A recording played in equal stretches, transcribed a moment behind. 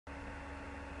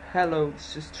Hello,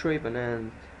 this is Strabon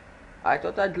and I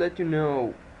thought I'd let you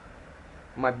know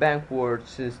my bank word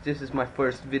since this is my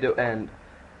first video and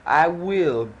I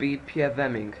will be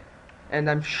PFMing and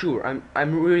I'm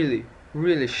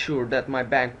really sure that my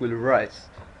bank will rise.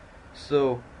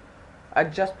 So I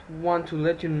just want to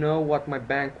let you know what my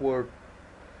bank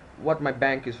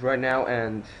is right now,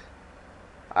 and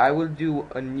I will do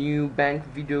a new bank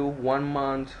video 1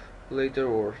 month later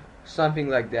or something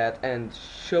like that and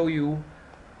show you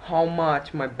how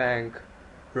much my bank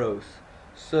rose.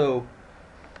 So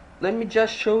let me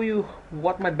just show you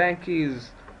what my bank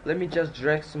is. Let me just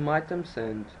drag some items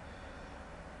and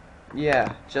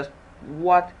yeah, just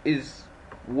what is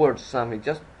worth something,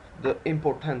 just the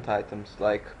important items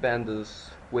like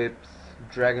bandas, whips,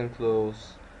 dragon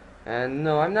claws, and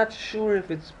no, I'm not sure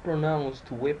if it's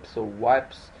pronounced whips or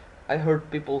wipes. I heard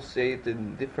people say it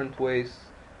in different ways.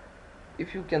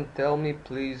 If you can tell me,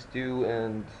 please do,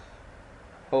 and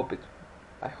hope it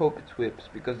I hope it whips,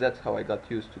 because that's how I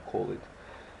got used to call it.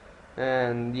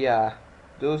 And yeah,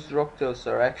 those rocktails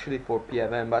are actually for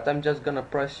PFM, but I'm just gonna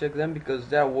price check them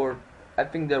because I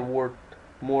think they're worth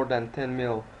more than 10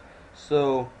 mil.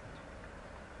 So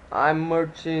I'm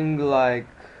merging like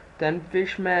 10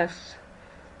 fish masks,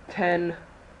 10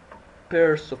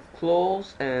 pairs of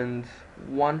claws, and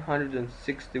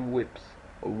 160 whips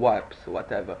or wipes,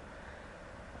 whatever,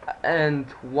 and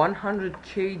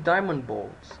 100k diamond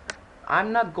balls.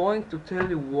 I'm not going to tell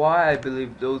you why I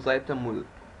believe those items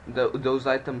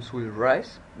will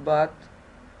rise, but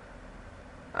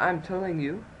I'm telling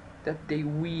you that they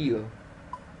will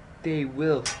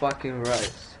fucking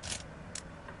rise.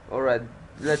 Alright,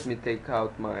 let me take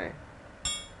out my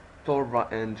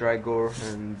Torva and Drygor,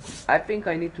 and I think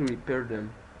I need to repair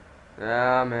them.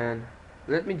 Ah man,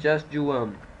 let me just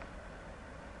do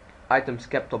items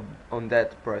kept on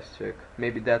that price check.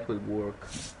 Maybe that will work.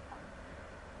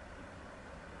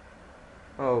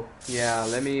 Oh yeah,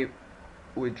 let me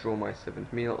withdraw my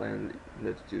 7th meal and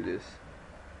let's do this.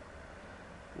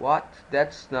 What?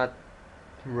 That's not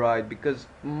right, because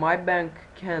my bank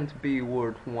can't be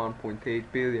worth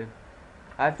 1.8 billion.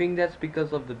 I think that's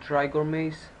because of the Drygor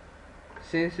mace.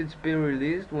 Since it's been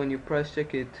released, when you price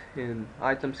check it in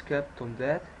items kept on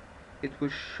that, it will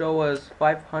show us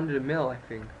 500 mil, I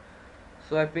think.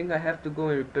 So I think I have to go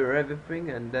and repair everything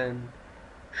and then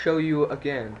show you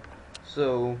again.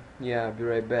 So yeah, I'll be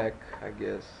right back, I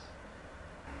guess.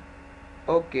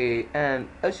 Okay, and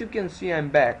as you can see, I'm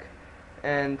back,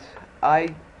 and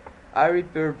I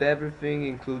repaired everything,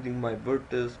 including my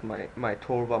Virtus, my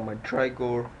Torva, my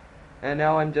Trigor, and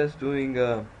now I'm just doing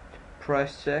a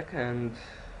price check, and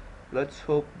let's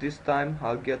hope this time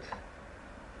I'll get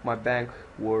my bank's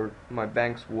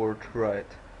worth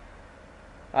right.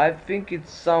 I think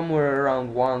it's somewhere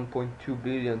around 1.2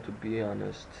 billion, to be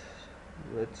honest.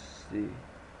 Let's see.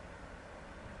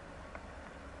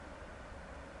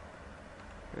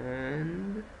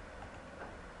 And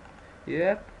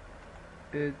yep,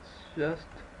 it's just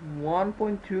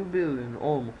 1.2 billion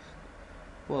almost.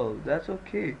 Well, that's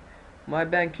okay. My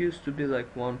bank used to be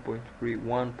like 1.3,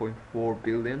 1.4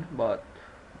 billion, but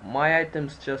my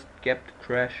items just kept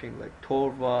crashing, like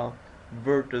Torva,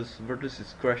 Virtus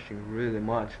is crashing really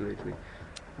much lately.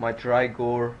 My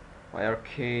Drygor, my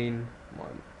Arcane,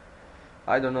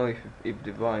 I don't know if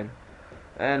Divine,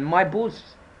 and my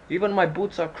boots. Even my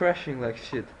boots are crashing like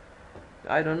shit.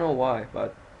 I don't know why,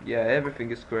 but yeah,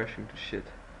 everything is crashing to shit.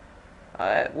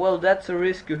 Well, that's a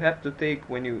risk you have to take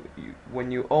when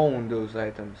you own those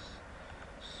items.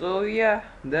 So yeah,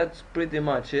 that's pretty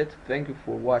much it. Thank you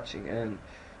for watching, and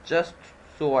just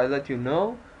so I let you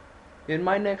know, in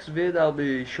my next vid I'll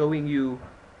be showing you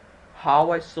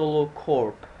how I solo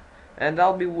Corp, and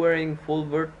I'll be wearing full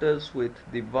Virtus with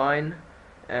Divine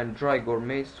and Drygor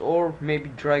mace, or maybe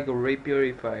Drygor rapier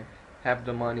if I have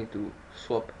the money to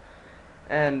swap.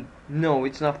 And no,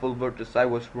 it's not full Virtus, I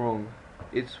was wrong.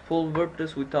 It's full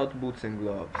Virtus without boots and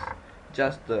gloves.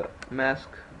 Just the mask,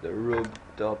 the robe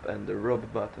top, and the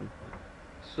robe bottom.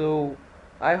 So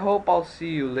I hope I'll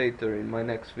see you later in my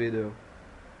next video.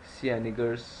 See ya,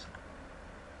 niggers.